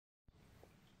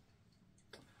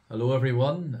Hello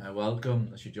everyone,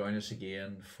 welcome as you join us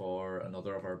again for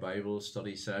another of our Bible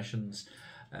study sessions.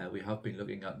 We have been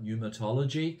looking at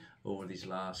pneumatology over these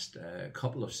last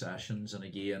couple of sessions, and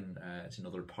again it's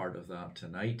another part of that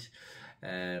tonight.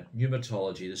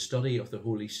 Pneumatology, the study of the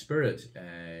Holy Spirit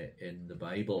in the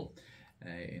Bible,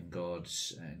 in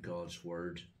God's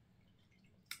Word.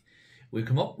 We've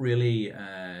come up really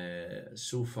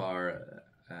so far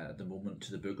at the moment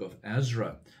to the book of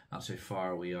Ezra. That's how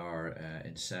far we are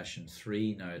in session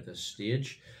 3 now at this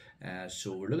stage.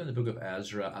 So we're looking at the book of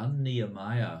Ezra and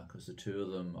Nehemiah because the two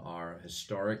of them are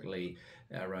historically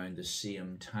around the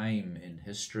same time in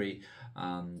history,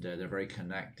 and they're very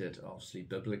connected, obviously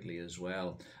biblically as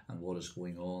well, and what is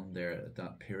going on there at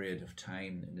that period of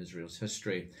time in Israel's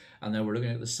history. And then we're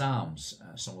looking at the Psalms,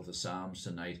 some of the Psalms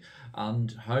tonight,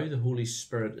 and how the Holy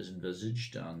Spirit is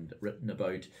envisaged and written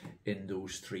about in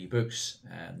those three books,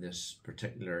 in this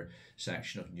particular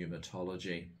section of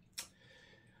pneumatology.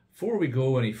 Before we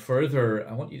go any further,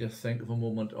 I want you to think of a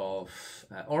moment of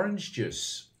orange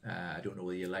juice. I don't know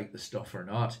whether you like the stuff or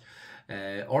not.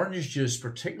 Orange juice,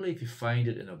 particularly if you find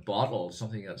it in a bottle,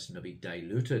 something that's maybe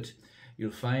diluted, you'll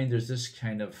find there's this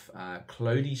kind of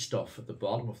cloudy stuff at the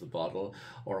bottom of the bottle,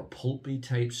 or a pulpy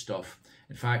type stuff.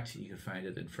 In fact, you can find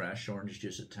it in fresh orange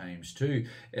juice at times too,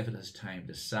 if it has time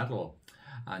to settle.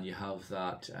 And you have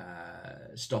that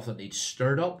stuff that needs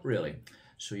stirred up, really.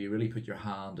 So you really put your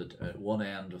hand at one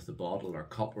end of the bottle or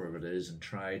cup, wherever it is, and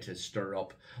try to stir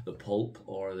up the pulp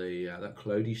or that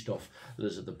cloudy stuff that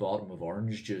is at the bottom of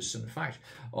orange juice. And in fact,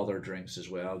 other drinks as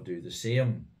well do the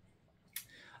same.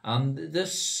 And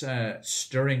this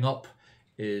stirring up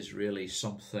is really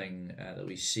something that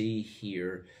we see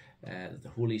here that the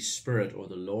Holy Spirit or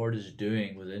the Lord is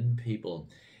doing within people.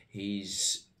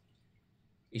 He's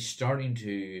starting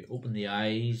to open the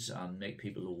eyes and make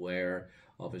people aware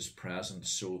of his presence.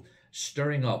 So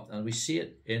stirring up, and we see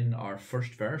it in our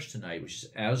first verse tonight, which is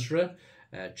Ezra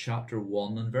chapter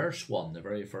 1 and verse 1, the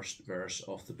very first verse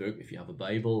of the book. If you have a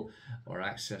Bible or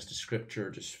access to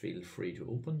scripture, just feel free to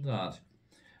open that.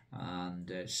 And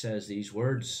it says these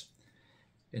words: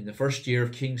 "In the first year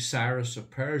of King Cyrus of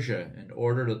Persia, in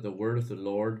order that the word of the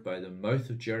Lord by the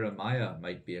mouth of Jeremiah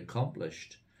might be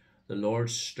accomplished, the Lord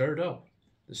stirred up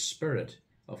the spirit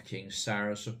of King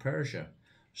Cyrus of Persia,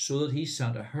 so that he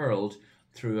sent a herald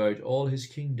throughout all his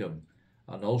kingdom,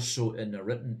 and also in a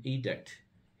written edict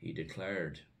he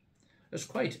declared." It's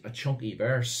quite a chunky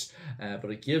verse, but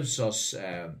it gives us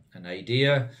an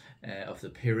idea of the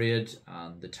period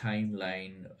and the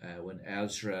timeline when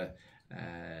Ezra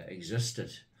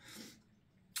existed.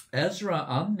 Ezra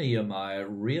and Nehemiah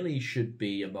really should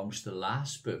be amongst the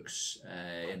last books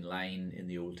in line in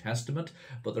the Old Testament,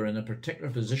 but they're in a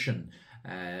particular position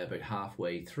about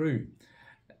halfway through,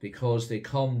 because they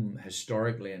come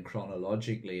historically and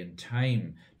chronologically in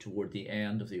time toward the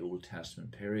end of the Old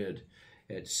Testament period.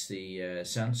 It's the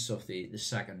sense of the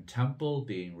Second Temple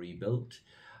being rebuilt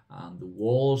and the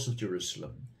walls of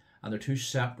Jerusalem, and their two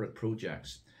separate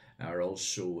projects are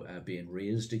also being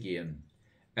raised again.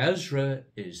 Ezra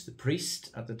is the priest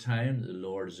at the time that the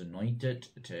Lord is anointed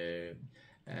to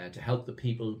help the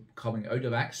people coming out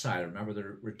of exile. Remember,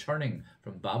 they're returning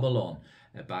from Babylon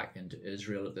back into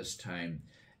Israel at this time.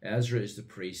 Ezra is the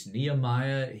priest.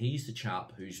 Nehemiah, he's the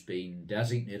chap who's been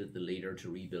designated the leader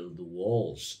to rebuild the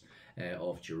walls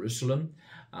of Jerusalem.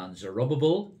 And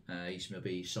Zerubbabel, he's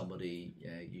maybe somebody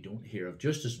you don't hear of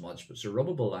just as much, but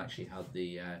Zerubbabel actually had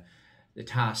the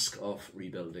task of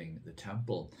rebuilding the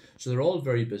temple. So they're all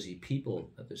very busy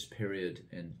people at this period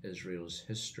in Israel's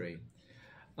history.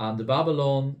 And the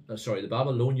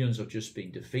Babylonians have just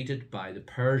been defeated by the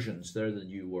Persians. They're the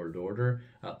New World Order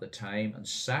at the time, and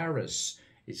Cyrus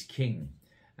is king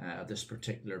at this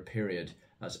particular period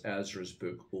as Ezra's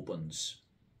book opens.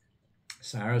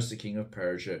 Cyrus, the king of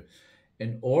Persia,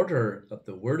 in order that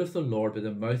the word of the Lord by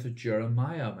the mouth of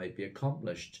Jeremiah might be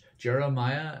accomplished.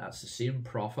 Jeremiah, that's the same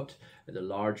prophet, the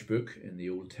large book in the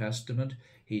Old Testament.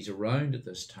 He's around at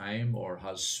this time, or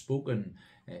has spoken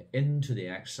into the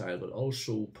exile, but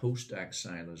also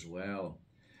post-exile as well.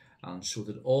 And so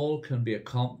that all can be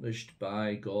accomplished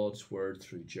by God's word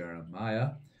through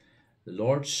Jeremiah, the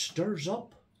Lord stirs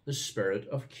up the spirit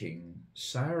of King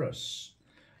Cyrus.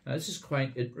 Now, this is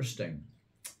quite interesting.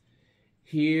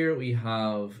 Here we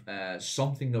have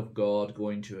something of God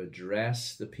going to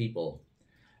address the people,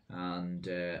 and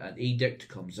an edict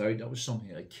comes out. That was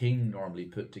something a king normally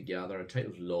put together, a type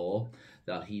of law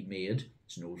that he made.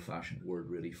 It's an old-fashioned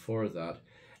word really for that.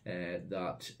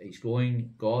 That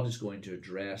God is going to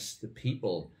address the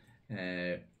people,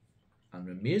 and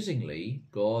amazingly,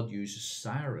 God uses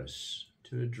Cyrus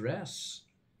to address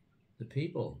the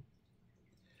people.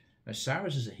 Now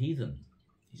Cyrus is a heathen.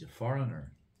 He's a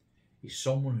foreigner. He's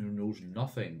someone who knows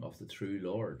nothing of the true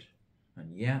Lord.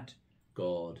 And yet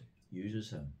God uses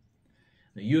him.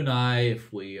 Now you and I,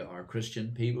 if we are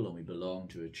Christian people and we belong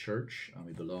to a church and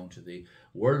we belong to the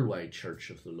worldwide church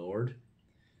of the Lord,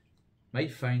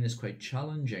 might find this quite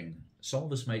challenging. Some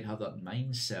of us might have that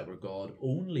mindset where God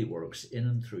only works in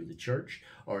and through the church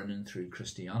or in and through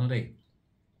Christianity.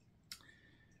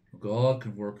 God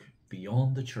can work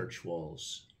beyond the church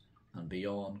walls and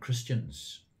beyond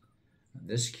Christians. In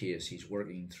this case, he's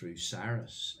working through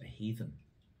Cyrus, a heathen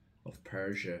of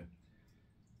Persia,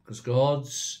 because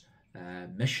God's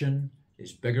mission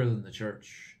is bigger than the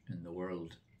church in the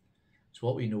world. It's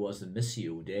what we know as the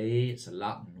Missio Dei. It's a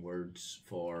Latin word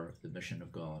for the mission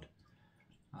of God.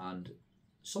 And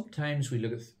sometimes we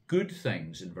look at good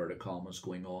things, inverted commas,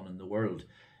 going on in the world.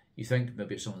 You think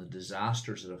maybe of some of the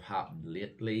disasters that have happened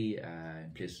lately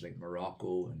in places like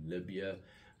Morocco and Libya,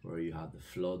 where you had the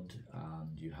flood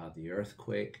and you had the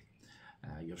earthquake.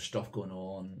 You have stuff going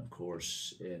on, of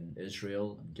course, in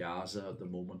Israel and Gaza at the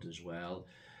moment as well.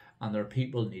 And there are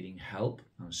people needing help,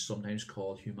 and it's sometimes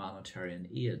called humanitarian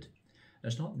aid.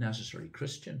 And it's not necessarily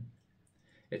Christian.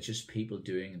 It's just people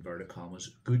doing, inverted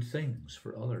commas, good things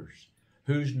for others.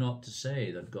 Who's not to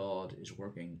say that God is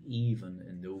working even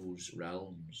in those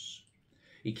realms?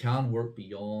 He can work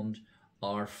beyond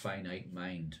our finite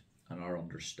mind and our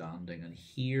understanding. And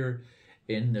here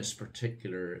in this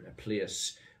particular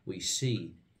place, we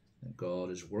see that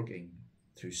God is working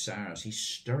through Cyrus. He's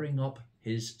stirring up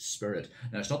his spirit.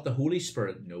 Now, it's not the Holy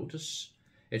Spirit, notice.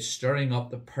 It's stirring up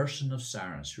the person of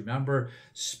Cyrus. Remember,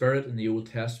 spirit in the Old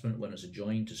Testament, when it's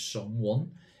joined to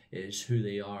someone, is who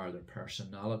they are, their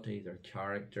personality, their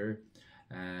character,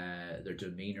 their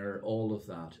demeanour, all of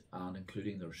that, and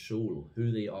including their soul,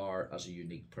 who they are as a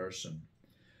unique person.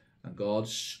 And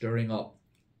God's stirring up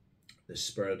the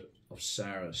spirit of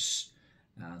Cyrus,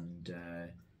 and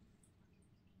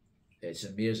it's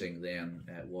amazing then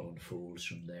what unfolds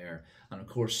from there. And of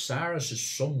course, Cyrus is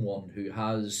someone who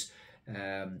has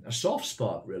a soft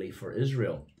spot really for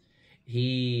Israel.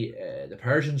 The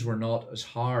Persians were not as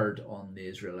hard on the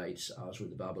Israelites as were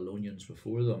the Babylonians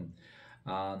before them,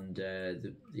 and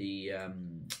the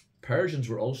Persians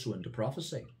were also into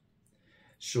prophecy.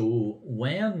 So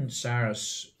when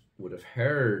Cyrus would have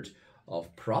heard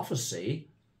of prophecy,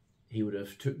 he would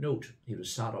have took note. He would have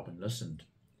sat up and listened.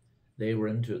 They were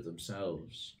into it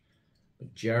themselves.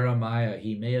 But Jeremiah,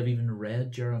 he may have even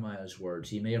read Jeremiah's words.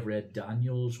 He may have read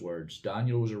Daniel's words.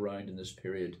 Daniel was around in this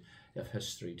period of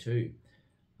history too.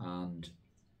 And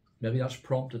maybe that's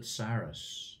prompted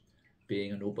Cyrus,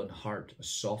 being an open heart, a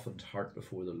softened heart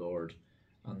before the Lord.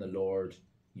 And the Lord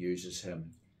uses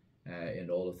him in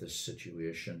all of this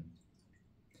situation.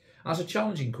 As a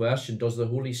challenging question, does the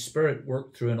Holy Spirit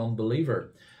work through an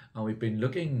unbeliever? And we've been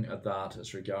looking at that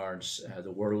as regards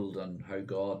the world and how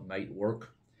God might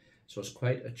work. So it's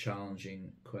quite a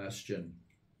challenging question.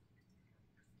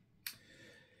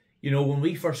 You know, when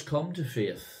we first come to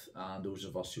faith, and those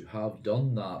of us who have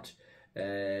done that,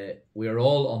 we are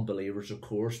all unbelievers, of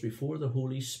course, before the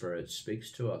Holy Spirit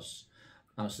speaks to us.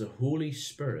 And it's the Holy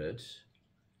Spirit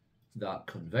that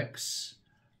convicts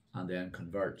and then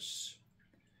converts.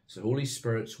 It's the Holy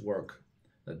Spirit's work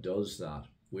that does that.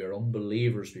 We are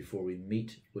unbelievers before we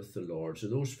meet with the Lord. So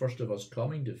those first of us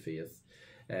coming to faith,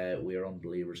 we are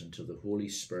unbelievers until the Holy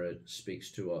Spirit speaks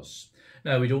to us.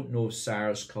 Now, we don't know if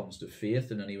Cyrus comes to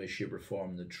faith in any way, shape or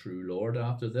form in the true Lord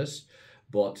after this,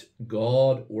 but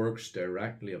God works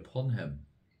directly upon him.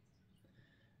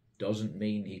 Doesn't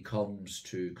mean he comes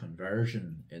to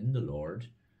conversion in the Lord,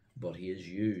 but he is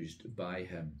used by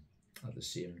him at the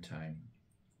same time.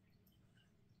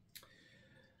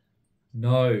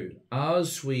 Now,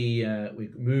 as we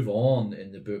move on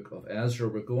in the book of Ezra,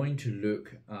 we're going to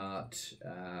look at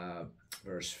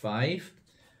verse 5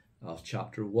 of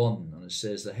chapter 1. And it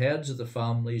says, the heads of the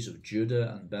families of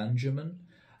Judah and Benjamin,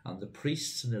 and the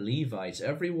priests and the Levites,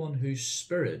 everyone whose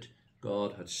spirit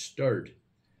God had stirred,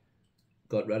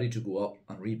 got ready to go up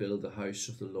and rebuild the house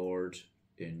of the Lord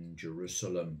in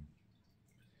Jerusalem.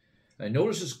 Now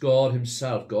notice it's God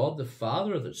himself, God the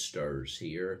Father, that stirs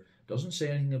here. Doesn't say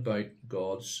anything about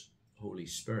God's Holy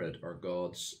Spirit or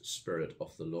God's Spirit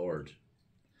of the Lord.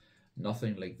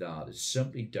 Nothing like that. It's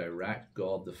simply direct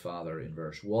God the Father in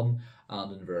verse 1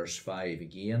 and in verse 5.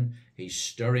 Again, he's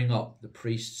stirring up the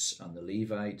priests and the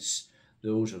Levites,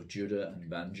 those of Judah and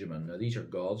Benjamin. Now, these are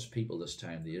God's people this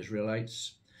time, the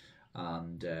Israelites.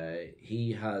 And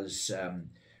he has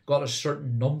got a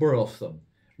certain number of them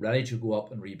ready to go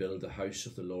up and rebuild the house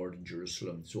of the Lord in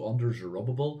Jerusalem. So under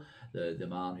Zerubbabel, the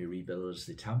man who rebuilds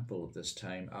the temple at this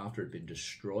time after it had been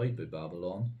destroyed by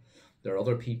Babylon, there are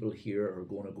other people here who are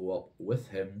going to go up with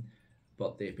him,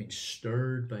 but they've been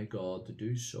stirred by God to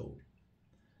do so.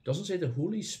 It doesn't say the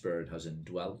Holy Spirit has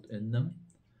indwelt in them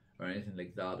or anything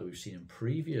like that we've seen in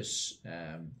previous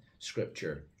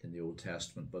scripture in the Old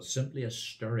Testament, but simply a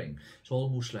stirring. It's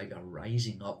almost like a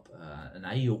rising up, an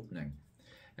eye-opening,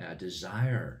 a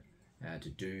desire to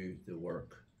do the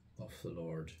work of the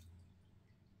Lord.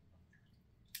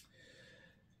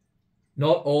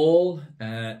 Not all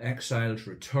exiles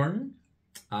return,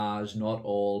 as not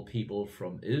all people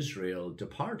from Israel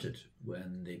departed.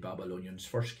 When the Babylonians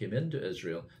first came into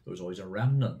Israel, there was always a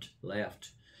remnant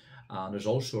left. And there's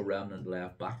also a remnant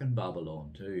left back in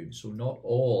Babylon too. So not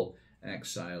all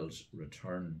exiles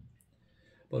return.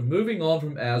 But moving on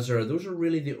from Ezra, those are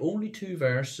really the only two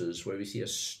verses where we see a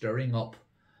stirring up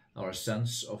or a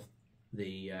sense of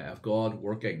of God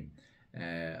working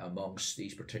amongst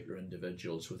these particular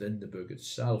individuals within the book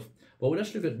itself. But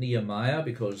let's look at Nehemiah,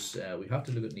 because we have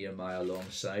to look at Nehemiah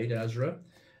alongside Ezra.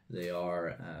 They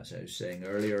are, as I was saying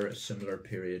earlier, a similar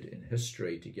period in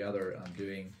history together and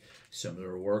doing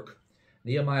similar work.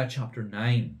 Nehemiah chapter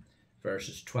 9,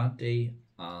 verses 20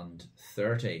 and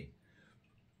 30.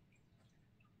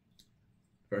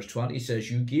 Verse 20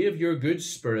 says, "You gave your good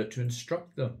spirit to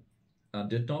instruct them, and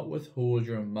did not withhold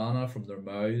your manna from their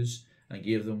mouths, and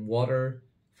gave them water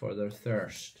for their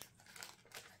thirst."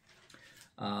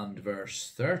 And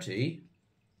verse 30,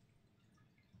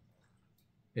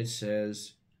 it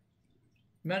says,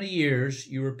 "Many years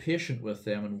you were patient with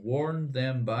them and warned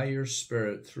them by your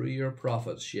spirit through your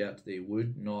prophets, yet they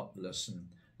would not listen.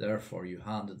 Therefore you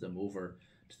handed them over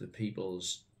to the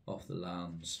peoples of the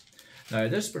lands." Now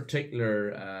this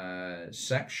particular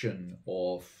section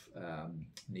of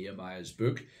Nehemiah's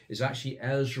book is actually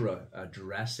Ezra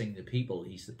addressing the people.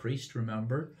 He's the priest,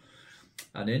 remember?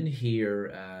 And in here,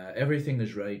 everything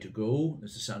is ready to go.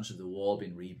 There's a sense of the wall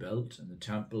being rebuilt and the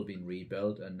temple being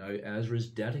rebuilt. And now Ezra is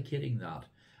dedicating that.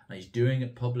 And he's doing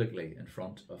it publicly in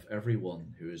front of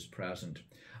everyone who is present.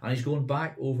 And he's going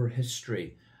back over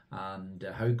history and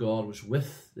how God was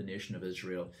with the nation of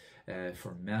Israel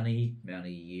for many,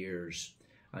 many years.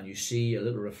 And you see a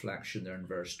little reflection there in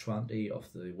verse 20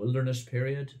 of the wilderness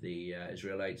period, the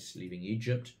Israelites leaving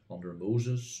Egypt under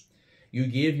Moses. "You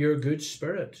gave your good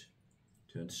spirit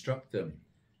to instruct them."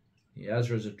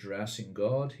 Ezra is addressing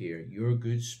God here. Your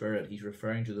good spirit. He's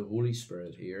referring to the Holy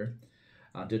Spirit here.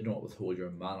 "And did not withhold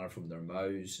your manna from their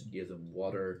mouths, and gave them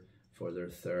water for their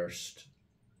thirst."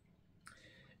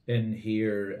 In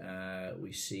here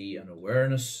we see an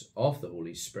awareness of the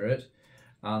Holy Spirit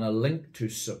and a link to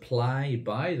supply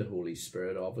by the Holy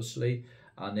Spirit, obviously,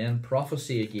 and then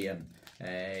prophecy again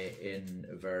in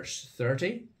verse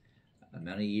 30. "And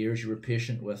many years you were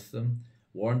patient with them,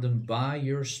 warned them by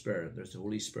your Spirit." There's the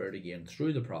Holy Spirit again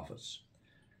through the prophets,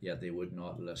 "yet they would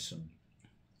not listen."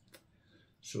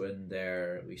 So in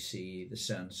there we see the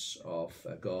sense of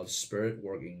God's Spirit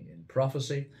working in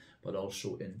prophecy, but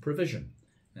also in provision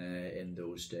in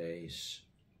those days.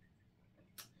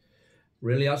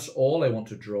 Really, that's all I want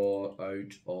to draw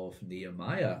out of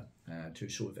Nehemiah.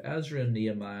 So with Ezra and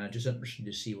Nehemiah, just interesting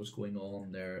to see what's going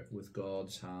on there with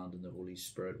God's hand and the Holy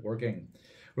Spirit working.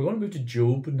 We're going to move to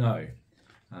Job now,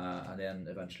 and then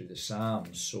eventually the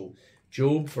Psalms. So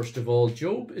Job, first of all,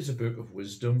 Job is a book of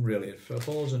wisdom, really. It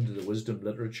falls into the wisdom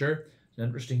literature. It's an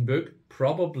interesting book.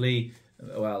 Probably,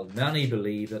 well, many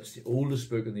believe that's the oldest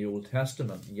book in the Old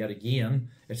Testament, and yet again,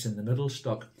 it's in the middle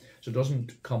stuck. So it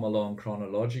doesn't come along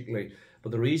chronologically. But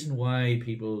the reason why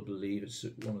people believe it's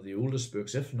one of the oldest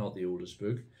books, if not the oldest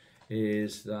book,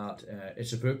 is that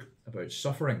it's a book about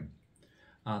suffering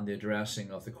and the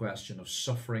addressing of the question of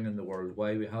suffering in the world,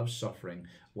 why we have suffering,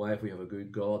 why if we have a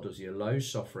good God, does he allow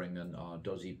suffering, and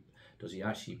does he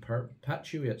actually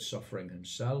perpetuate suffering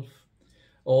himself?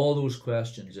 All those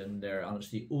questions in there, and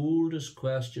it's the oldest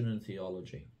question in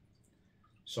theology.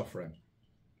 Suffering.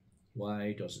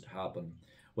 Why does it happen?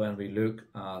 When we look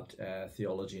at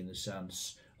theology in the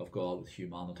sense of God with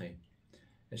humanity,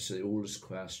 it's the oldest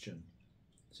question,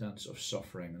 sense of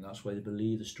suffering, and that's why they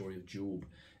believe the story of Job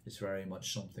is very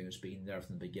much something that's been there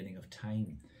from the beginning of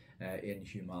time in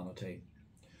humanity.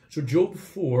 So Job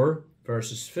 4,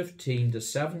 verses 15 to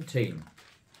 17,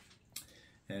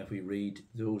 if we read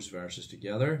those verses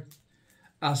together.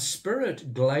 "A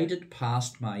spirit glided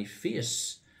past my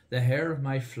face, the hair of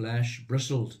my flesh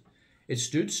bristled. It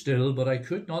stood still, but I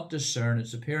could not discern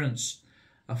its appearance.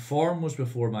 A form was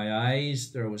before my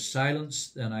eyes, there was silence,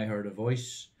 then I heard a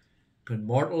voice. Can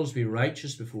mortals be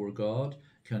righteous before God?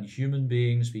 can human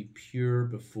beings be pure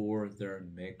before their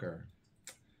Maker?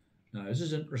 Now, this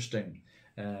is interesting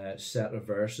set of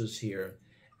verses here.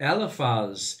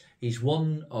 Eliphaz, he's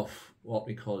one of what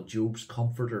we call Job's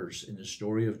comforters in the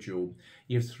story of Job.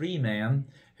 You have three men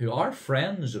who are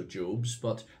friends of Job's,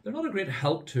 but they're not a great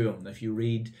help to him if you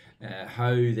read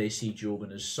how they see Job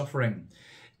and his suffering.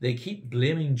 They keep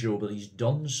blaming Job that he's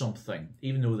done something,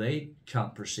 even though they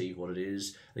can't perceive what it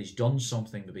is. He's done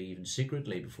something, maybe even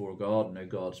secretly, before God, and now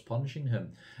God's punishing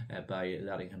him by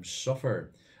letting him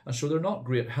suffer. And so they're not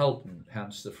great help, and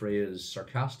hence the phrase,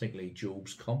 sarcastically,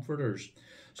 Job's comforters.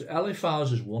 So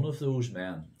Eliphaz is one of those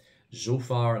men.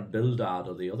 Zophar and Bildad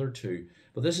are the other two.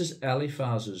 But this is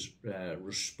Eliphaz's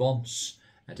response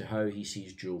to how he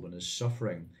sees Job and his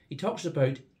suffering. He talks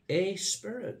about a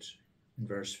spirit in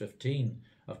verse 15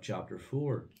 of chapter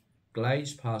 4.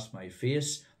 Glides past my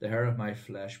face, the hair of my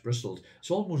flesh bristled.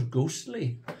 It's almost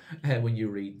ghostly when you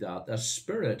read that. A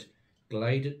spirit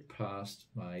glided past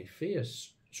my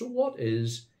face. So what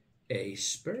is a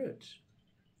spirit?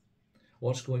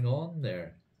 What's going on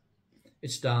there? It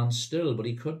stands still, but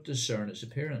he could discern its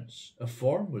appearance. A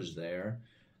form was there,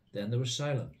 then there was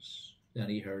silence. Then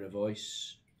he heard a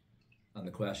voice. And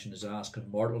the question is asked,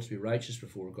 can mortals be righteous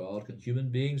before God? Can human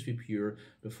beings be pure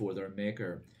before their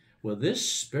Maker? Well, this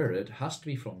spirit has to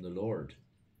be from the Lord.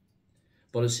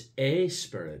 But it's a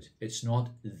spirit. It's not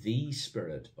the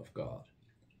Spirit of God.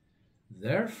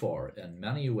 Therefore, in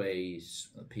many ways,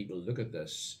 when people look at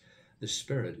this, the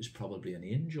Spirit is probably an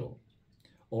angel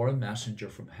or a messenger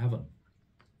from heaven.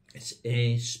 It's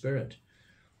a spirit.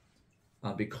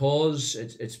 And because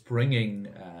it's bringing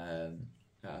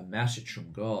a message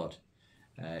from God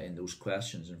in those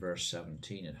questions in verse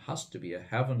 17, it has to be a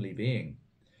heavenly being.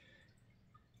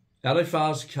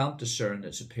 Eliphaz can't discern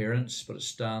its appearance, but it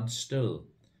stands still.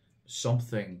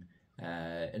 Something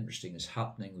interesting is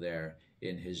happening there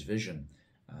in his vision.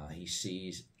 He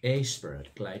sees a spirit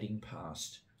gliding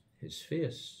past his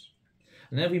face.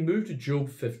 And then we move to Job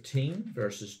 15,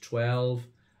 verses 12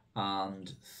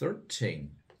 and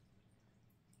 13.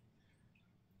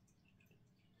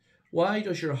 Why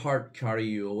does your heart carry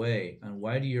you away, and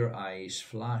why do your eyes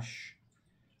flash,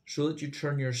 so that you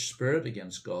turn your spirit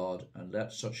against God and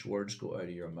let such words go out of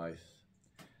your mouth?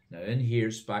 Now in here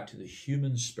it's back to the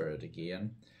human spirit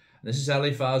again. And this is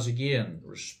Eliphaz again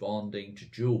responding to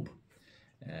Job.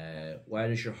 Why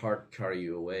does your heart carry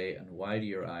you away, and why do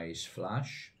your eyes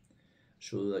flash,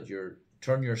 so that you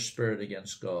turn your spirit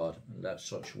against God and let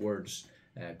such words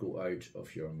go out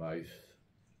of your mouth?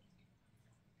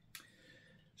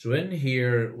 So in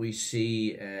here we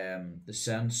see the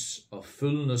sense of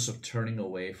fullness of turning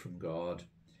away from God.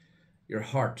 Your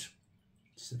heart,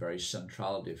 it's the very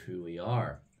centrality of who we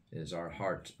are, is our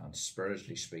heart, and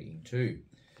spiritually speaking too.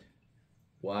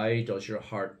 Why does your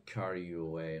heart carry you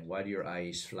away, and why do your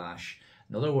eyes flash?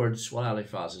 In other words, what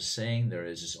Eliphaz is saying there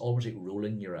is it's almost like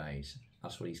rolling your eyes.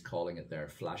 That's what he's calling it there.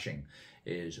 Flashing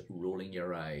is rolling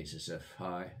your eyes as if,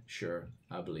 hi, sure,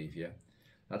 I believe you.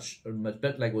 That's a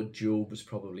bit like what Job was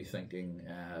probably thinking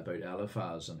about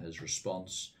Eliphaz and his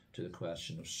response to the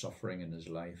question of suffering in his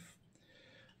life.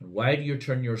 And why do you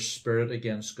turn your spirit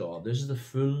against God? This is the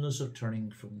fullness of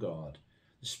turning from God.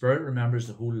 The spirit remembers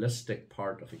the holistic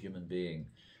part of a human being.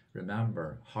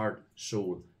 Remember, heart,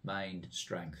 soul, mind,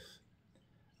 strength.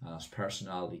 As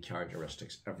personality,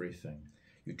 characteristics, everything.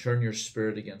 You turn your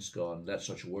spirit against God and let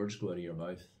such words go out of your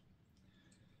mouth.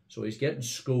 So he's getting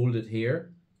scolded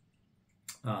here.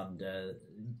 And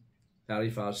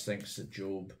Eliphaz thinks that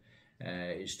Job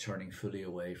is turning fully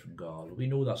away from God. We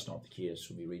know that's not the case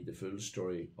when we read the full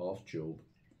story of Job.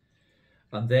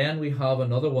 And then we have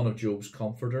another one of Job's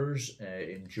comforters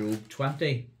in Job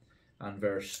 20 and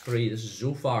verse 3. This is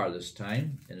Zophar this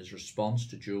time in his response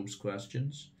to Job's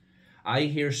questions. I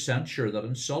hear censure that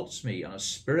insults me, and a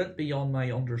spirit beyond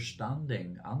my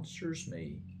understanding answers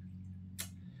me.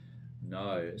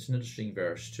 Now, it's an interesting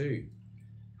verse too.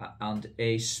 And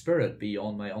a spirit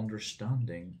beyond my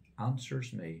understanding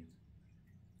answers me.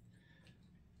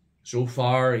 So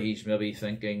far, he's maybe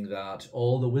thinking that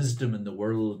all the wisdom in the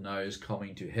world now is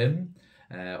coming to him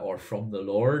or from the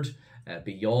Lord.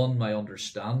 Beyond my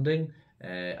understanding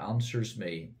answers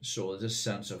me. So this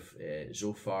sense of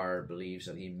Zophar believes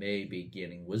that he may be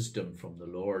gaining wisdom from the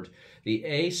Lord. The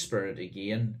A spirit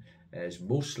again is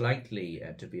most likely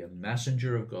to be a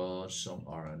messenger of God,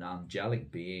 or an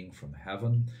angelic being from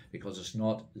heaven, because it's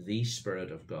not the Spirit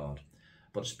of God,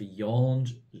 but it's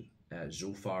beyond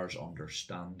Zophar's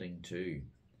understanding too.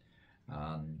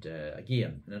 And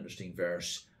again, an interesting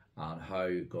verse on how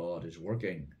God is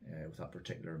working with that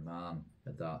particular man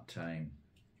at that time.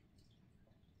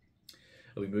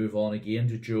 We move on again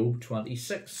to Job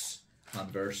 26 and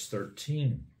verse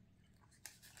 13.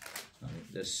 And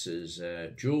this is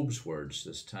Job's words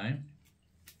this time.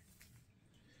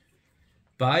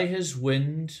 By his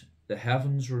wind the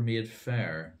heavens were made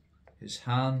fair, his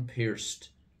hand pierced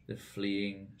the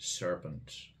fleeing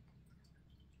serpent.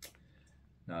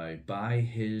 Now, by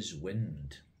his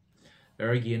wind.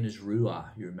 There again is ruah.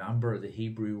 You remember the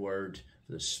Hebrew word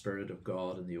for the Spirit of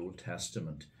God in the Old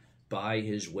Testament. By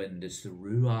his wind. It's the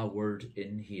ruah word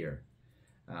in here.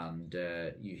 And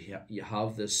you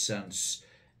have this sense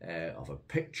of a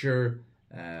picture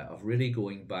of really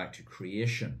going back to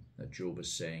creation that Job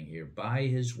is saying here. By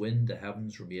his wind the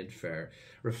heavens were made fair.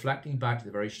 Reflecting back to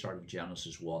the very start of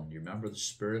Genesis 1. You remember the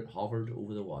Spirit hovered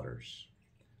over the waters.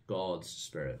 God's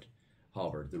Spirit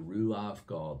hovered. The ruah of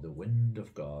God, the wind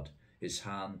of God. His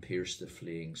hand pierced the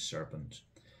fleeing serpent.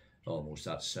 Almost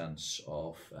that sense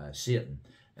of Satan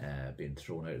being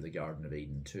thrown out of the Garden of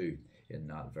Eden too in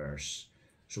that verse.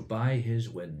 So by his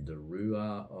wind, the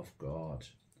ruah of God,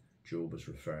 Job is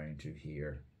referring to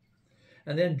here.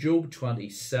 And then Job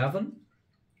 27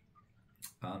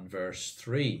 and verse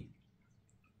 3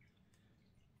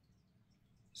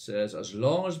 says, as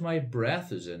long as my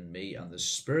breath is in me and the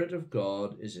Spirit of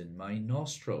God is in my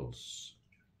nostrils.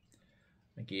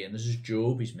 Again, this is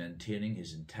Job. He's maintaining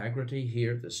his integrity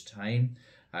here at this time.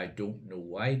 I don't know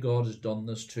why God has done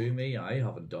this to me. I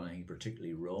haven't done anything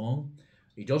particularly wrong.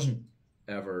 He doesn't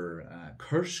ever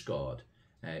curse God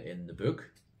in the book,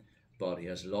 but he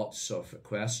has lots of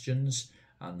questions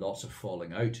and lots of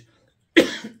falling out.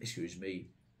 Excuse me.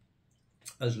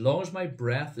 As long as my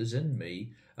breath is in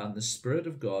me and the Spirit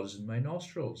of God is in my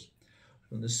nostrils.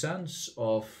 In the sense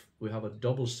of, we have a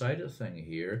double-sided thing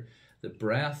here. The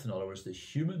breath, in other words, the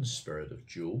human spirit of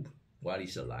Job while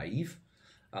he's alive,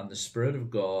 and the Spirit of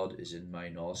God is in my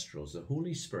nostrils. The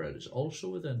Holy Spirit is also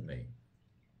within me.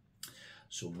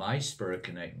 So my spirit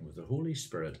connecting with the Holy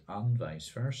Spirit and vice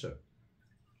versa.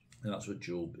 And that's what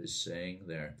Job is saying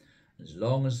there. As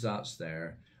long as that's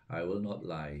there, I will not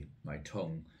lie. My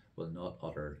tongue will not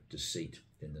utter deceit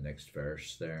in the next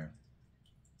verse there.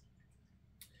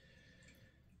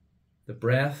 The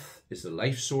breath is the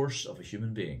life source of a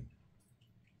human being.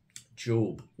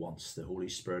 Job wants the Holy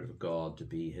Spirit of God to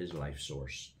be his life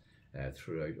source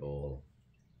throughout all.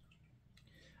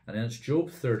 And then it's Job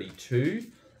 32,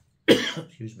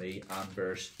 excuse me, and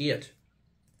verse 8.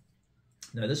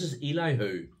 Now this is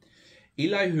Elihu.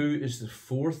 Elihu is the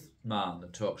fourth man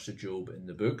that talks to Job in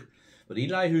the book, but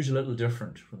Elihu's a little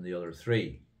different from the other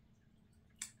three.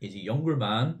 He's a younger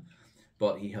man,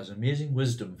 but he has amazing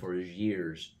wisdom for his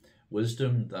years,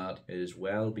 wisdom that is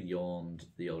well beyond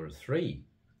the other three.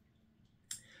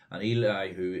 And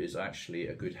Elihu is actually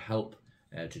a good help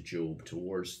to Job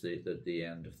towards the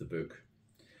end of the book.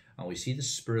 And we see the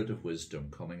spirit of wisdom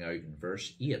coming out in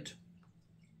verse 8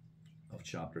 of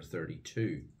chapter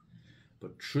 32.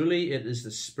 But truly it is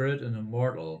the spirit and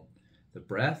immortal, the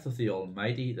breath of the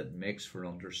Almighty that makes for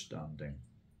understanding.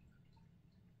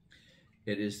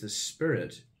 It is the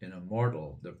spirit and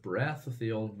immortal, the breath of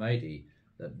the Almighty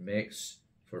that makes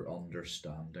for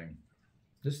understanding.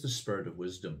 This is the spirit of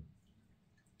wisdom.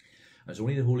 As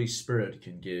only the Holy Spirit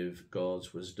can give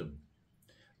God's wisdom.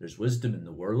 There's wisdom in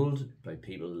the world by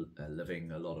people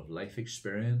living a lot of life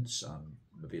experience and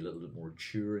maybe a little bit more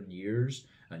mature in years,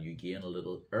 and you gain a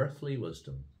little earthly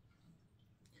wisdom.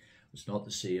 It's not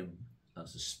the same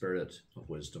as the spirit of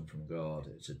wisdom from God.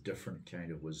 It's a different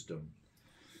kind of wisdom.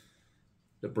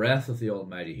 The breath of the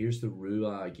Almighty, here's the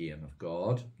ruah again of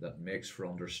God that makes for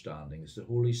understanding. It's the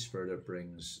Holy Spirit that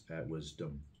brings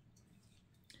wisdom.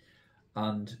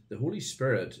 And the Holy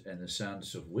Spirit, in the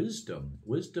sense of wisdom,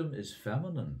 wisdom is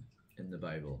feminine in the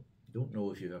Bible. I don't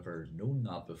know if you've ever known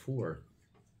that before.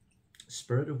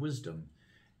 Spirit of wisdom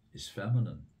is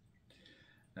feminine.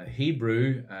 Now,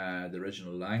 Hebrew, the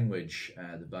original language,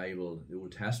 the Bible, the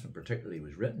Old Testament particularly,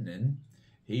 was written in.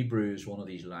 Hebrew is one of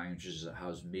these languages that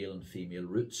has male and female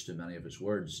roots to many of its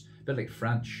words, a bit like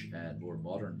French in more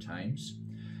modern times.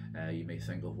 You may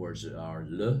think of words that are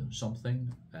le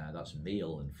something, that's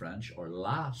male in French, or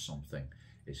la something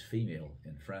is female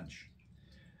in French.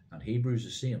 And Hebrew is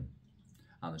the same.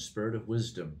 And the spirit of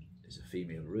wisdom is a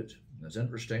female root. And it's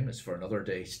interesting, it's for another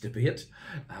day's debate.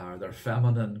 Are there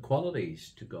feminine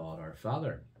qualities to God our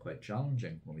Father? Quite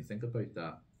challenging when we think about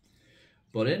that.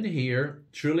 But in here,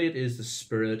 truly it is the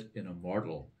spirit in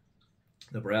immortal,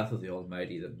 the breath of the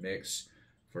Almighty that makes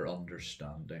for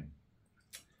understanding.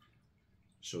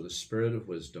 So the spirit of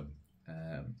wisdom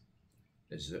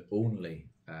is the only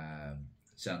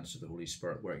sense of the Holy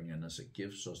Spirit working in us. It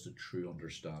gives us the true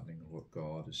understanding of what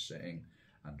God is saying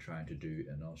and trying to do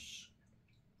in us.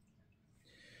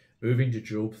 Moving to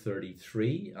Job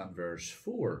 33 and verse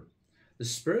 4. The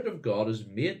Spirit of God has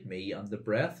made me, and the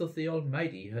breath of the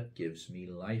Almighty gives me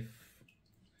life.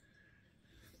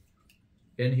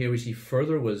 In here we see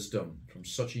further wisdom from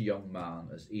such a young man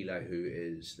as Elihu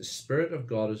is. The Spirit of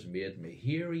God has made me.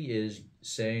 Here he is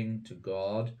saying to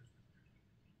God,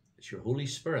 it's your Holy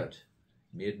Spirit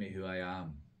made me who I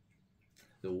am.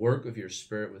 The work of your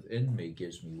Spirit within me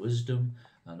gives me wisdom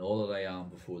and all that I am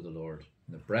before the Lord.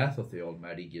 And the breath of the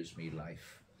Almighty gives me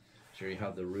life. So you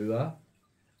have the Ruah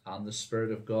and the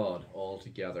Spirit of God all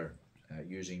together,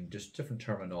 using just different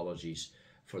terminologies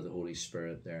for the Holy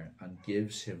Spirit there, and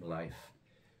gives him life.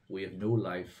 We have no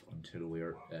life until we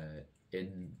are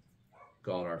in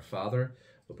God our Father,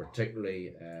 but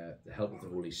particularly the help of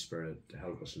the Holy Spirit to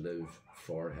help us live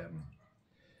for him.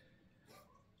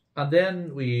 And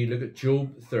then we look at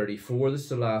Job 34. This is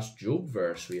the last Job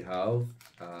verse we have,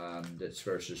 and it's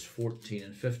verses 14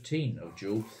 and 15 of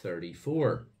Job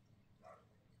 34.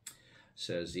 It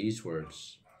says these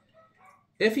words,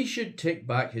 if he should take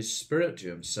back his spirit to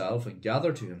himself and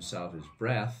gather to himself his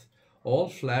breath, all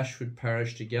flesh would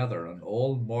perish together, and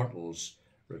all mortals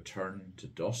return to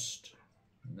dust.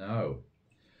 Now,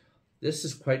 this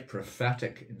is quite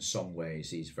prophetic in some ways,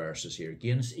 these verses here,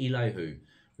 against Elihu,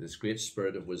 with his great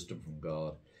spirit of wisdom from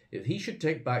God. If he should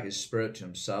take back his spirit to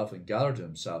himself and gather to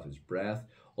himself his breath,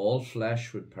 all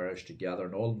flesh would perish together,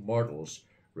 and all mortals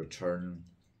return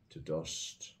to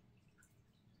dust.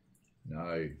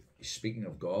 Now, he's speaking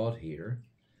of God here.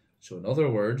 So in other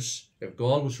words, if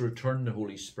God was to return the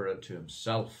Holy Spirit to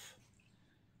himself,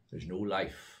 there's no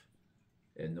life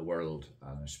in the world,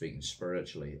 and I'm speaking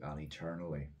spiritually and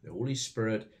eternally. The Holy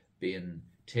Spirit being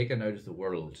taken out of the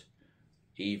world,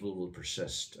 evil will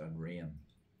persist and reign.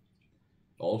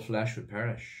 All flesh would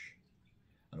perish,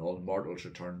 and all mortals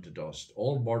return to dust.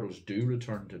 All mortals do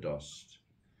return to dust.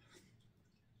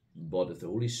 But if the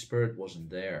Holy Spirit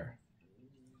wasn't there,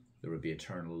 there would be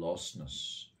eternal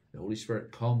lostness. The Holy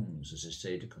Spirit comes, as I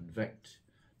say, to convict,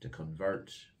 to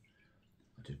convert,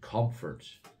 to comfort,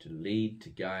 to lead, to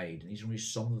guide. And these are only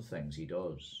some of the things he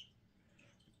does.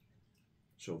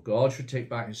 So if God should take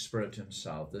back his spirit to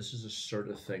himself, this is a sort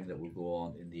of thing that will go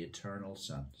on in the eternal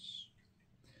sense.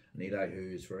 And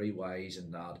Elihu is very wise in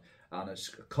that. And it's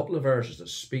a couple of verses that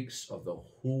speaks of the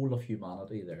whole of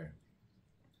humanity there.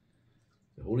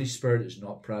 The Holy Spirit is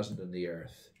not present in the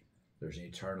earth. There's an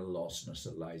eternal lostness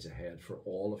that lies ahead for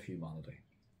all of humanity.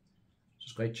 So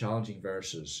it's quite challenging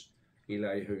verses.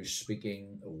 Elihu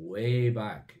speaking way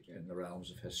back in the realms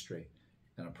of history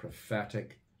in a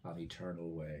prophetic and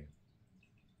eternal way.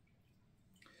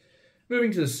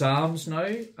 Moving to the Psalms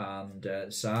now,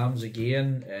 and Psalms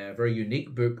again, a very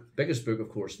unique book, biggest book of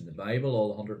course in the Bible,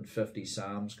 all 150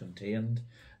 Psalms contained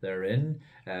therein.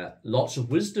 Lots of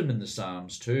wisdom in the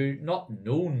Psalms too, not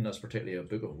known as particularly a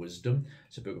book of wisdom.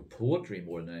 It's a book of poetry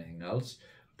more than anything else,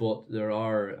 but there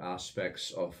are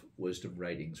aspects of wisdom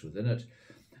writings within it.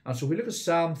 And so we look at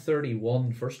Psalm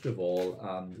 31 first of all,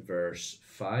 and verse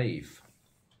 5.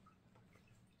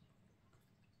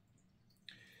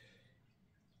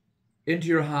 Into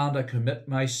your hand I commit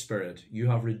my spirit. You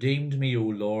have redeemed me, O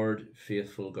Lord,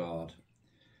 faithful God.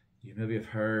 You maybe have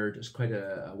heard, it's quite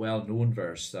a well-known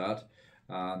verse that,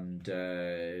 and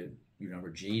you remember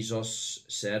Jesus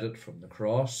said it from the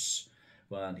cross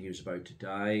when he was about to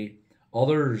die.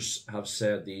 Others have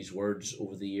said these words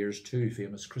over the years too.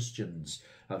 Famous Christians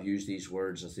have used these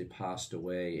words as they passed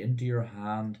away. Into your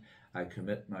hand I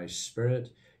commit my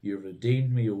spirit. You have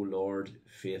redeemed me, O Lord,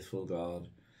 faithful God.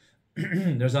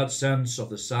 There's that sense of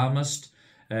the psalmist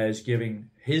is giving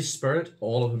his spirit,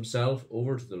 all of himself,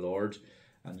 over to the Lord,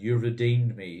 and you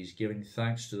redeemed me. He's giving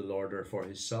thanks to the Lord for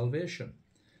his salvation.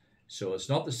 So it's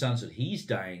not the sense that he's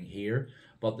dying here,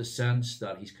 but the sense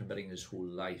that he's committing his whole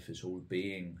life, his whole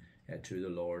being to the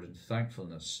Lord in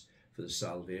thankfulness for the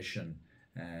salvation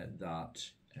that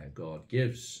God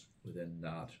gives within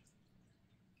that.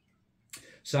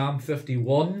 Psalm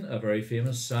 51, a very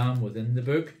famous psalm within the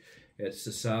book. It's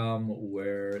the psalm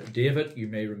where David, you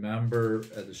may remember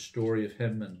the story of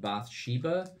him and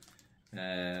Bathsheba,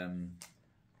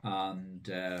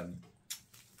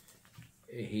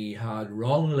 he had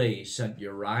wrongly sent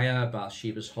Uriah,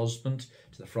 Bathsheba's husband,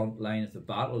 to the front line of the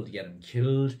battle to get him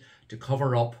killed, to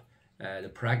cover up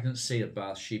the pregnancy that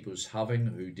Bathsheba was having,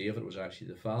 who David was actually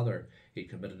the father. He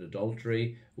committed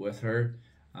adultery with her,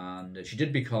 and she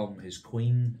did become his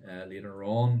queen later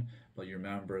on. But you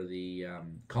remember the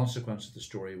consequence of the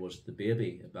story was the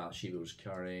baby Bathsheba was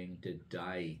carrying did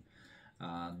die.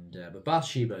 But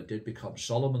Bathsheba did become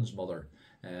Solomon's mother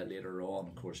later on,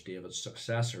 of course, David's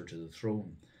successor to the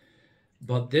throne.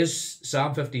 But this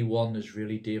Psalm 51 is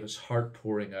really David's heart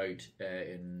pouring out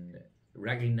in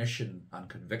recognition and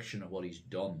conviction of what he's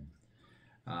done.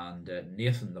 And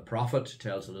Nathan the prophet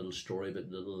tells a little story about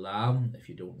the little lamb. If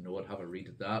you don't know it, have a read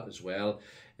of that as well.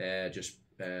 Just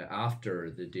after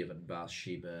the David and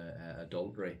Bathsheba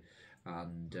adultery.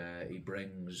 And he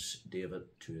brings David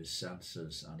to his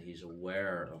senses, and he's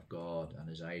aware of God, and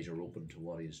his eyes are open to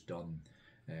what he's done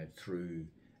through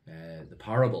the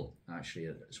parable. Actually,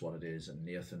 is what it is. And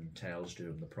Nathan tells to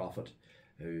him, the prophet,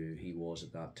 who he was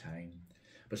at that time.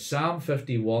 But Psalm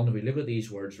 51, if we look at these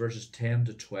words, verses 10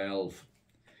 to 12.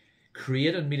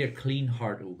 Create in me a clean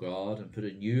heart, O God, and put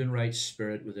a new and right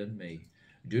spirit within me.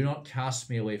 Do not cast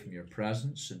me away from your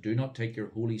presence, and do not take your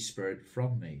Holy Spirit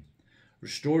from me.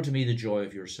 Restore to me the joy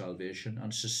of your salvation,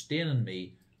 and sustain in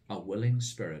me a willing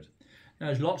spirit. Now,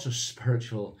 there's lots of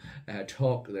spiritual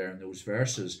talk there in those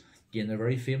verses. Again, they're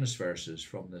very famous verses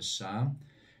from this psalm.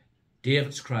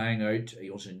 David's crying out, he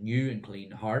wants a new and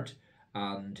clean heart,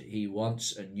 and he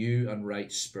wants a new and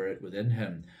right spirit within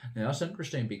him. Now, that's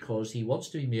interesting because he wants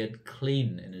to be made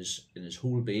clean in his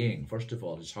whole being. First of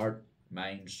all, his heart,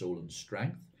 mind, soul, and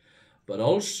strength. But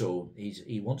also,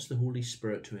 he wants the Holy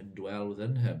Spirit to indwell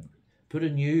within him. Put a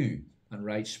new and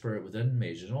right spirit within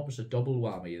me. There's almost a double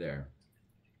whammy there.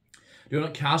 Do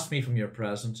not cast me from your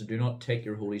presence, and do not take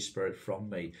your Holy Spirit from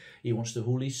me. He wants the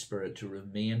Holy Spirit to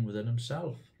remain within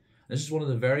himself. This is one of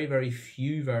the very, very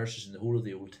few verses in the whole of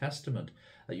the Old Testament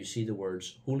that you see the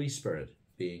words Holy Spirit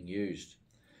being used.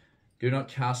 Do not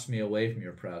cast me away from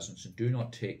your presence, and do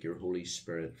not take your Holy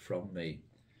Spirit from me.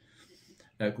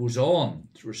 Now it goes on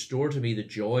to restore to me the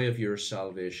joy of your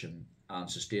salvation, and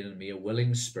sustain in me a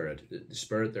willing spirit. The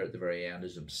spirit there at the very end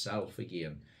is himself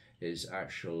again, his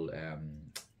actual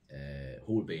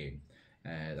whole being,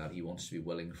 that he wants to be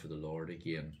willing for the Lord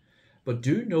again. But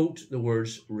do note the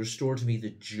words, restore to me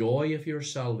the joy of your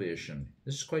salvation.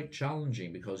 This is quite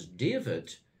challenging because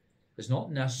David has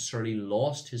not necessarily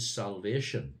lost his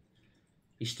salvation.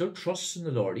 He still trusts in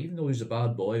the Lord, even though he's a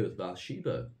bad boy with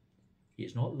Bathsheba. He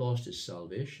has not lost his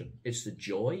salvation. It's the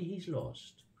joy he's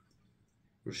lost.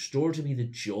 Restore to me the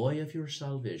joy of your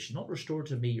salvation. Not restore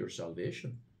to me your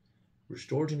salvation.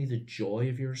 Restore to me the joy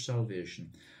of your salvation.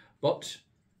 But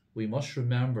we must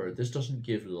remember this doesn't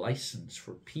give license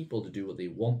for people to do what they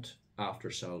want after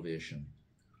salvation.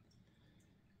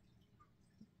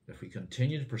 If we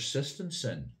continue to persist in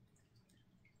sin,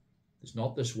 it's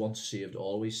not this once saved,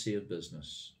 always saved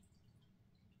business.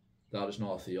 That is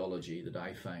not a theology that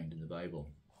I find in the Bible.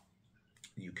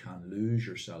 You can lose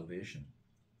your salvation.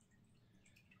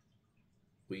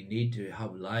 We need to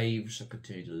have lives that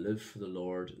continue to live for the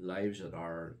Lord, lives that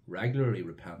are regularly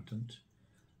repentant,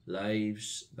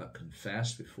 lives that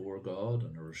confess before God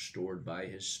and are restored by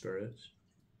his Spirit.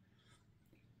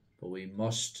 But we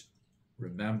must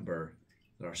remember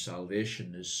that our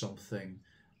salvation is something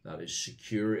that is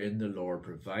secure in the Lord,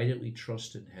 provided we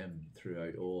trust in him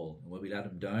throughout all. And when we let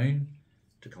him down,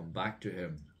 to come back to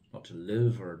him, not to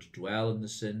live or to dwell in the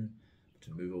sin, but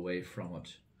to move away from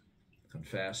it.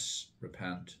 Confess,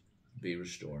 repent, be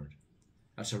restored.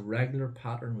 That's a regular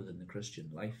pattern within the Christian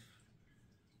life.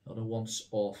 Not a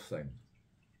once-off thing.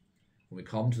 When we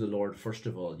come to the Lord, first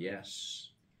of all, yes,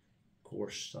 of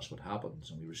course, that's what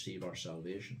happens when we receive our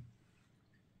salvation.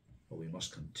 But we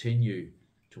must continue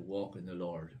to walk in the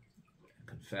Lord,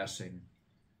 confessing,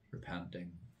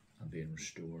 repenting, and being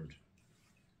restored.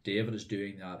 David is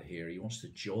doing that here. He wants the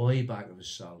joy back of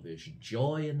his salvation,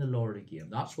 joy in the Lord again.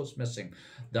 That's what's missing.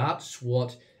 That's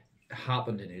what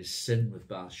happened in his sin with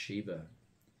Bathsheba.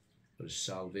 But his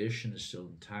salvation is still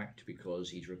intact because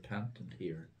he's repentant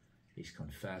here. He's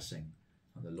confessing,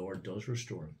 and the Lord does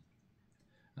restore him.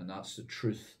 And that's the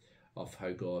truth of how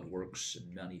God works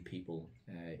in many people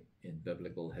in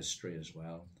biblical history as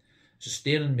well.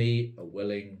 Sustain in me a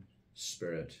willing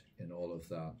spirit in all of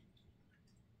that.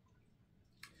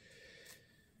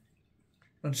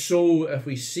 And so if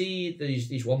we see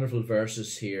these wonderful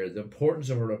verses here, the importance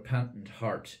of a repentant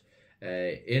heart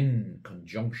in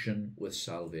conjunction with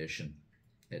salvation,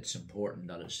 it's important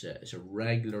that it's a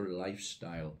regular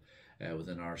lifestyle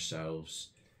within ourselves,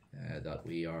 that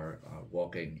we are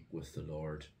walking with the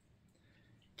Lord.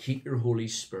 Keep your Holy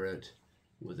Spirit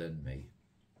within me.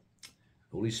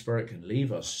 Holy Spirit can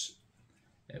leave us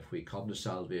if we come to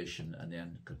salvation and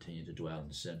then continue to dwell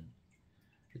in sin.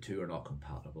 The two are not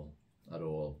compatible at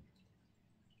all.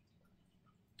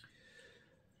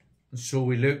 And so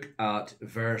we look at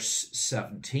verse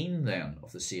 17 then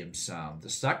of the same psalm. The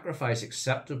sacrifice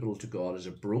acceptable to God is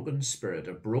a broken spirit,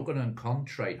 a broken and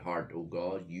contrite heart, O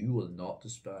God, you will not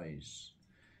despise.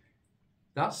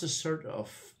 That's the sort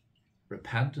of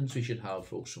repentance we should have,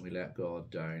 folks, when we let God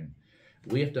down.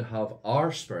 We have to have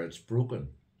our spirits broken,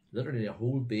 literally a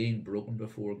whole being broken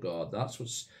before God. That's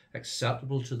what's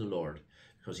acceptable to the Lord,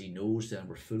 because he knows then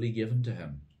we're fully given to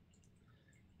him.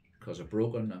 Because a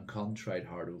broken and contrite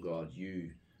heart, O God,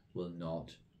 you will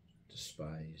not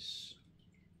despise.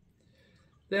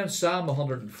 Then Psalm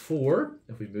 104,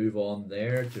 if we move on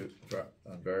there to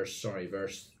verse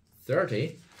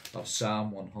 30 of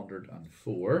Psalm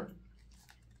 104.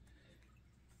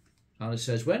 And it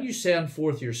says, when you send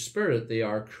forth your spirit, they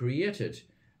are created,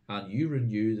 and you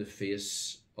renew the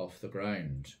face of the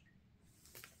ground.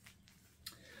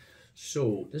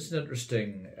 So this is an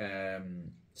interesting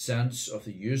sense of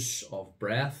the use of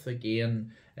breath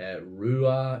again.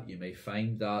 Ruah, you may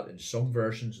find that in some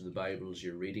versions of the Bibles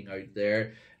you're reading out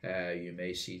there. You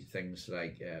may see things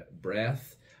like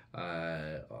breath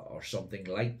or something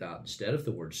like that instead of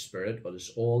the word spirit, but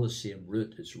it's all the same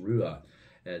root. It's Ruah,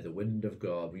 the wind of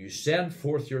God. When you send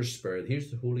forth your spirit,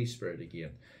 here's the Holy Spirit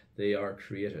again, they are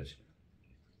created,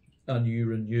 and you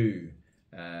renew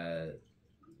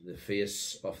the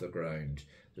face of the ground.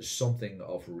 There's something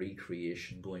of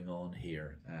recreation going on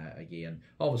here again,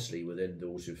 obviously within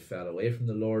those who fell away from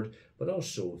the Lord, but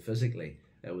also physically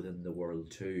within the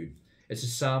world too. It's a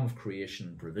psalm of creation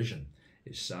and provision.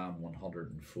 It's Psalm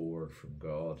 104 from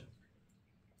God.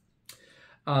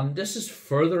 And this is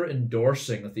further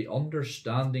endorsing of the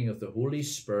understanding of the Holy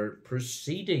Spirit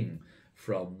proceeding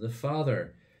from the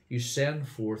Father. You send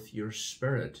forth your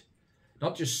Spirit.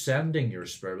 Not just sending your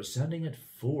Spirit, but sending it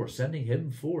forth, sending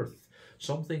him forth.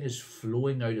 Something is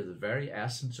flowing out of the very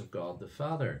essence of God the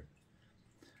Father.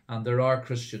 And there are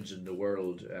Christians in the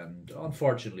world, and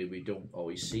unfortunately we don't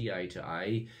always see eye to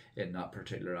eye in that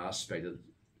particular aspect.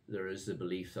 There is the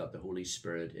belief that the Holy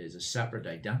Spirit is a separate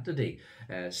identity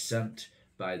sent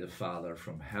by the Father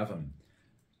from heaven.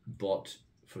 But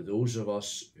for those of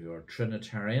us who are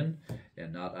Trinitarian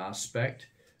in that aspect,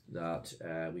 that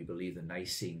we believe the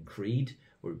Nicene Creed,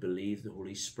 we believe the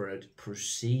Holy Spirit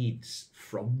proceeds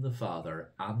from the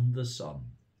Father and the Son,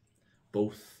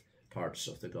 both parts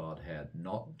of the Godhead,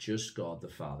 not just God the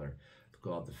Father, but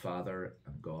God the Father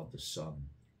and God the Son.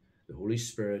 The Holy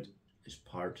Spirit is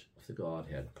part of the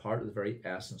Godhead, part of the very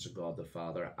essence of God the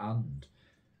Father and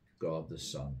God the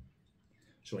Son.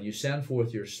 So when you send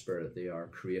forth your Spirit, they are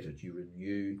created. You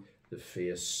renew the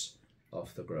face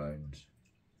of the ground.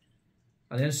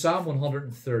 And then Psalm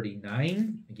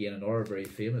 139, again another very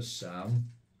famous psalm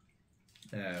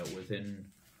in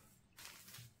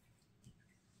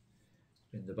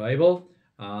the Bible.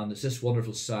 And it's this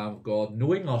wonderful psalm of God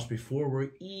knowing us before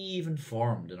we're even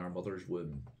formed in our mother's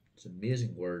womb. It's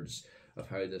amazing words of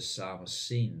how this psalm has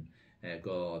seen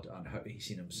God and how he's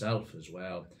seen himself as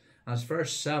well. And it's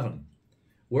verse 7.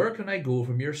 Where can I go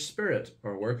from your Spirit,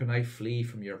 or where can I flee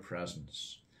from your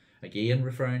presence? Again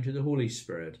referring to the Holy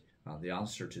Spirit. And the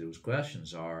answer to those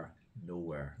questions are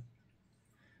nowhere.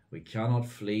 We cannot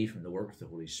flee from the work of the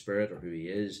Holy Spirit or who he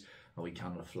is, and we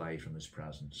cannot fly from his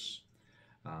presence.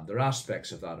 And there are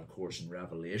aspects of that, of course, in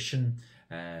Revelation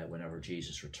whenever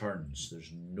Jesus returns.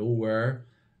 There's nowhere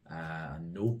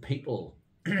and no people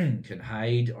can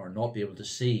hide or not be able to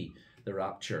see the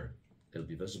rapture. It'll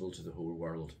be visible to the whole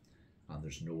world, and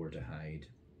there's nowhere to hide.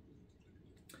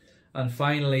 And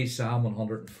finally, Psalm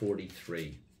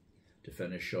 143. To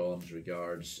finish on as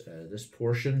regards this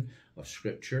portion of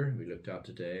Scripture we looked at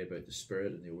today about the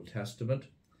Spirit in the Old Testament.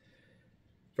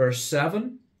 Verse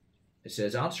 7, it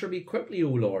says, answer me quickly, O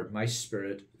Lord, my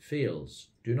spirit fails.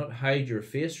 Do not hide your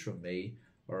face from me,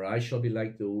 or I shall be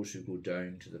like those who go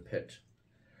down to the pit.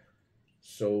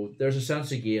 So there's a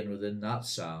sense again within that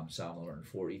psalm, Psalm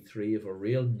 143, of a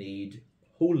real need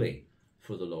wholly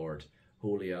for the Lord.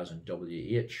 Holy as in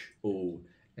W-H-O-L-L-Y.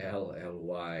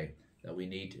 That we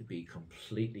need to be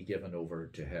completely given over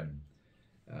to him,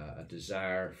 a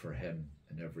desire for him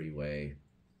in every way.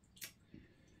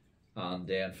 And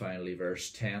then finally verse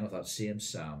 10 of that same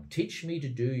psalm. Teach me to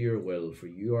do your will, for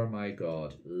you are my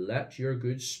God. Let your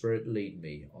good spirit lead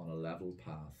me on a level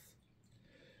path.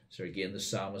 So again the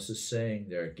psalmist is saying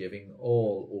they're giving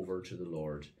all over to the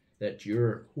Lord. Let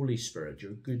your Holy Spirit,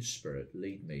 your good spirit,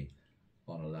 lead me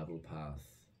on a level path.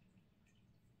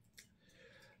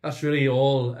 That's really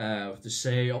all to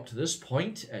say up to this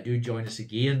point. Do join us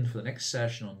again for the next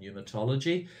session on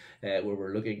pneumatology, where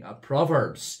we're looking at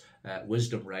Proverbs,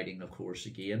 wisdom writing, of course,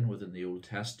 again within the Old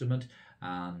Testament,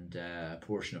 and a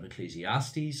portion of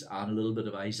Ecclesiastes and a little bit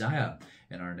of Isaiah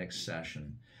in our next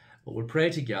session. But we'll pray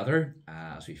together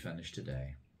as we finish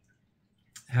today.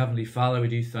 Heavenly Father, we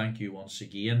do thank you once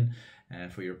again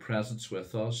for your presence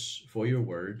with us, for your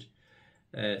word,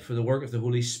 for the work of the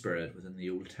Holy Spirit within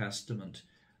the Old Testament,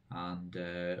 and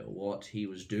what he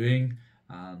was doing,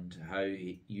 and how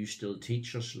you still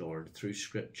teach us, Lord, through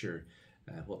Scripture,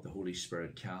 what the Holy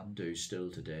Spirit can do still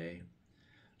today.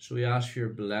 So we ask for your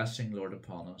blessing, Lord,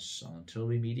 upon us, and until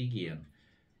we meet again,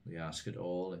 we ask it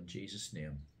all in Jesus'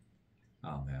 name.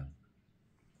 Amen.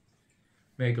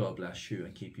 May God bless you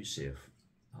and keep you safe.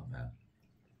 Amen.